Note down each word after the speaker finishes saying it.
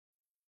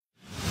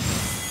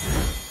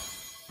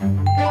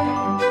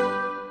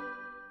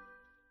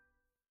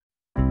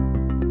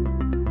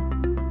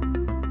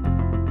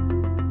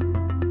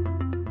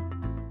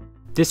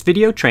This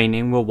video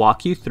training will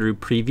walk you through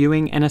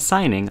previewing and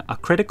assigning a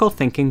critical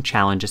thinking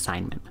challenge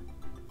assignment.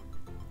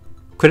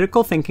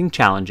 Critical thinking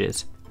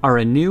challenges are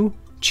a new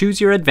Choose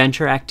Your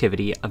Adventure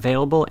activity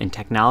available in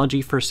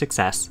Technology for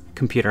Success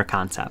Computer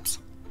Concepts.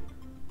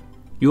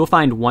 You will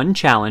find one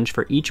challenge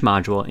for each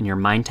module in your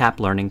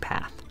MindTap learning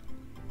path.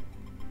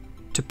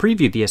 To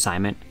preview the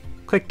assignment,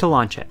 click to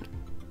launch it.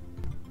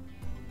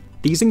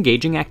 These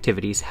engaging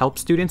activities help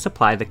students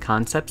apply the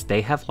concepts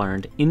they have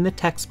learned in the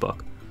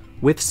textbook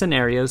with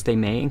scenarios they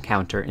may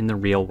encounter in the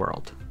real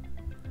world.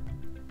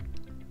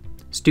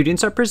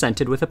 Students are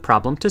presented with a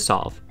problem to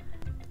solve,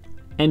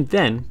 and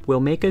then will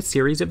make a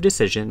series of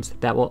decisions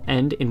that will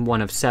end in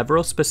one of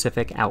several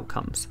specific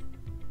outcomes.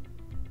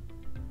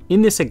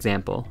 In this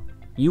example,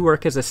 you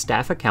work as a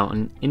staff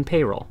accountant in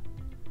payroll.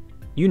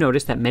 You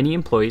notice that many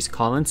employees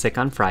call in sick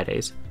on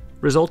Fridays,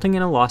 resulting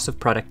in a loss of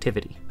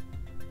productivity.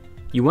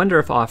 You wonder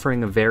if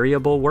offering a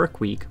variable work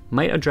week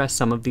might address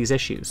some of these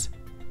issues.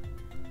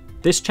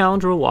 This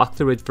challenge will walk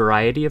through a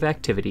variety of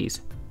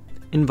activities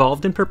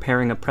involved in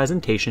preparing a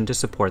presentation to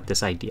support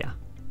this idea.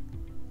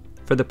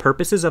 For the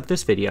purposes of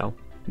this video,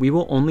 we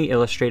will only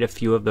illustrate a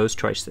few of those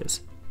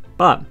choices,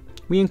 but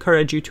we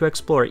encourage you to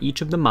explore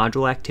each of the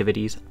module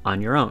activities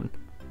on your own.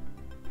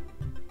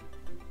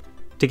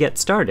 To get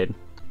started,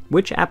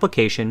 which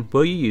application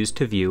will you use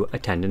to view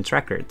attendance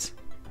records?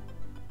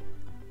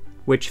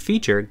 Which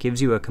feature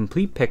gives you a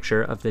complete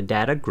picture of the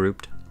data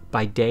grouped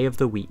by day of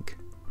the week?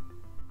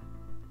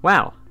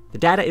 Wow, the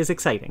data is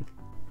exciting.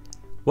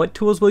 What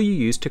tools will you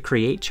use to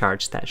create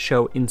charts that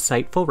show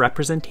insightful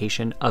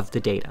representation of the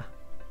data?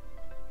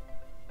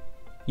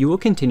 You will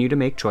continue to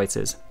make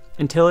choices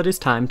until it is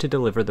time to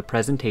deliver the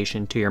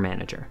presentation to your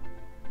manager.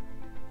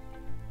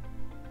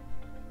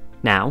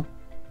 Now,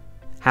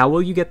 how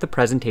will you get the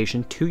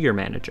presentation to your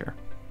manager?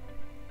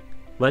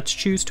 Let's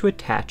choose to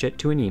attach it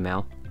to an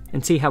email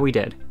and see how we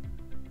did.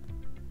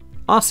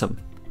 Awesome!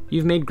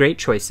 You've made great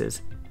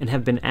choices and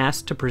have been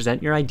asked to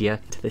present your idea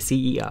to the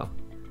CEO.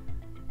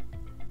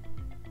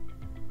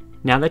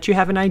 Now that you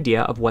have an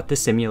idea of what the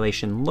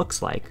simulation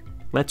looks like,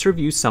 let's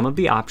review some of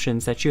the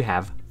options that you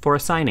have for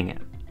assigning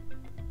it.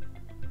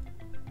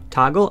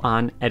 Toggle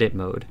on Edit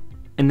mode,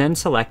 and then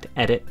select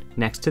Edit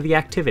next to the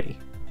activity.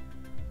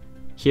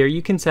 Here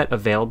you can set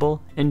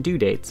available and due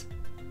dates,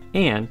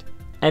 and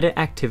edit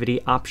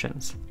activity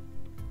options.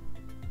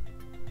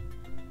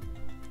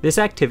 This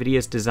activity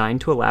is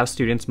designed to allow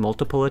students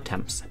multiple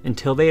attempts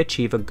until they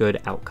achieve a good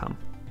outcome.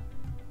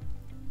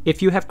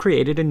 If you have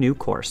created a new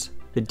course,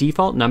 the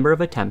default number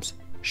of attempts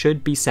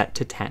should be set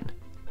to 10.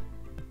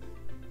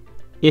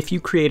 If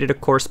you created a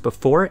course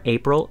before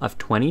April of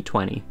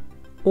 2020,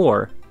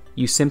 or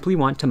you simply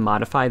want to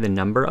modify the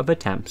number of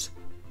attempts,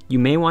 you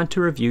may want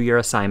to review your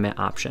assignment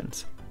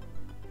options.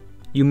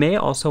 You may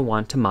also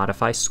want to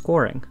modify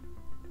scoring.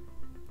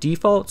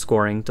 Default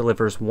scoring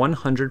delivers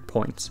 100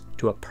 points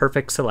to a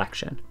perfect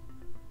selection.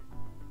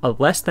 A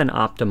less than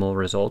optimal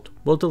result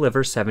will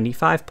deliver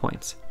 75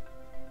 points.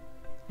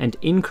 And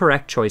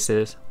incorrect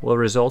choices will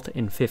result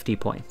in 50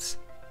 points.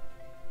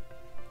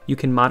 You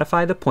can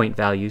modify the point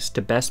values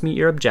to best meet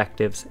your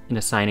objectives in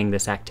assigning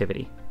this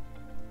activity.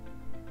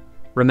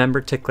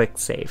 Remember to click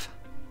Save.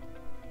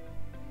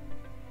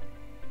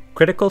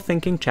 Critical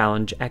Thinking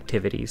Challenge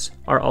activities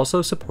are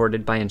also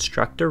supported by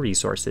instructor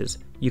resources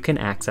you can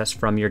access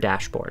from your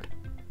dashboard.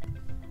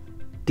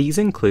 These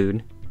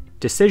include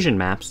decision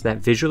maps that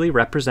visually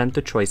represent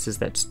the choices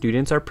that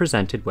students are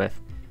presented with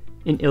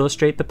and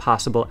illustrate the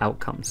possible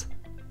outcomes.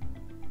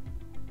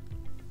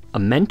 A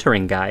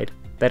mentoring guide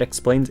that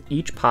explains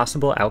each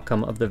possible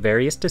outcome of the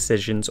various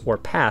decisions or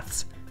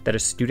paths that a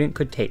student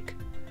could take.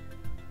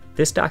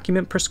 This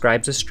document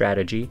prescribes a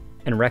strategy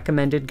and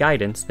recommended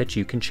guidance that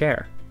you can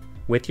share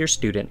with your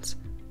students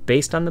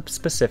based on the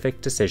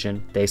specific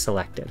decision they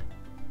selected.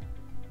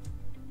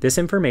 This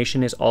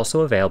information is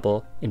also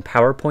available in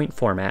PowerPoint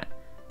format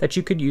that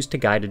you could use to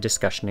guide a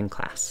discussion in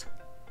class.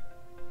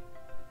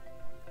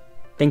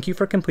 Thank you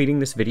for completing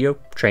this video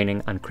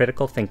training on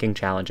critical thinking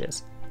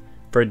challenges.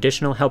 For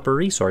additional help or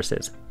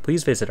resources,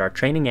 please visit our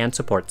training and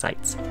support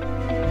sites.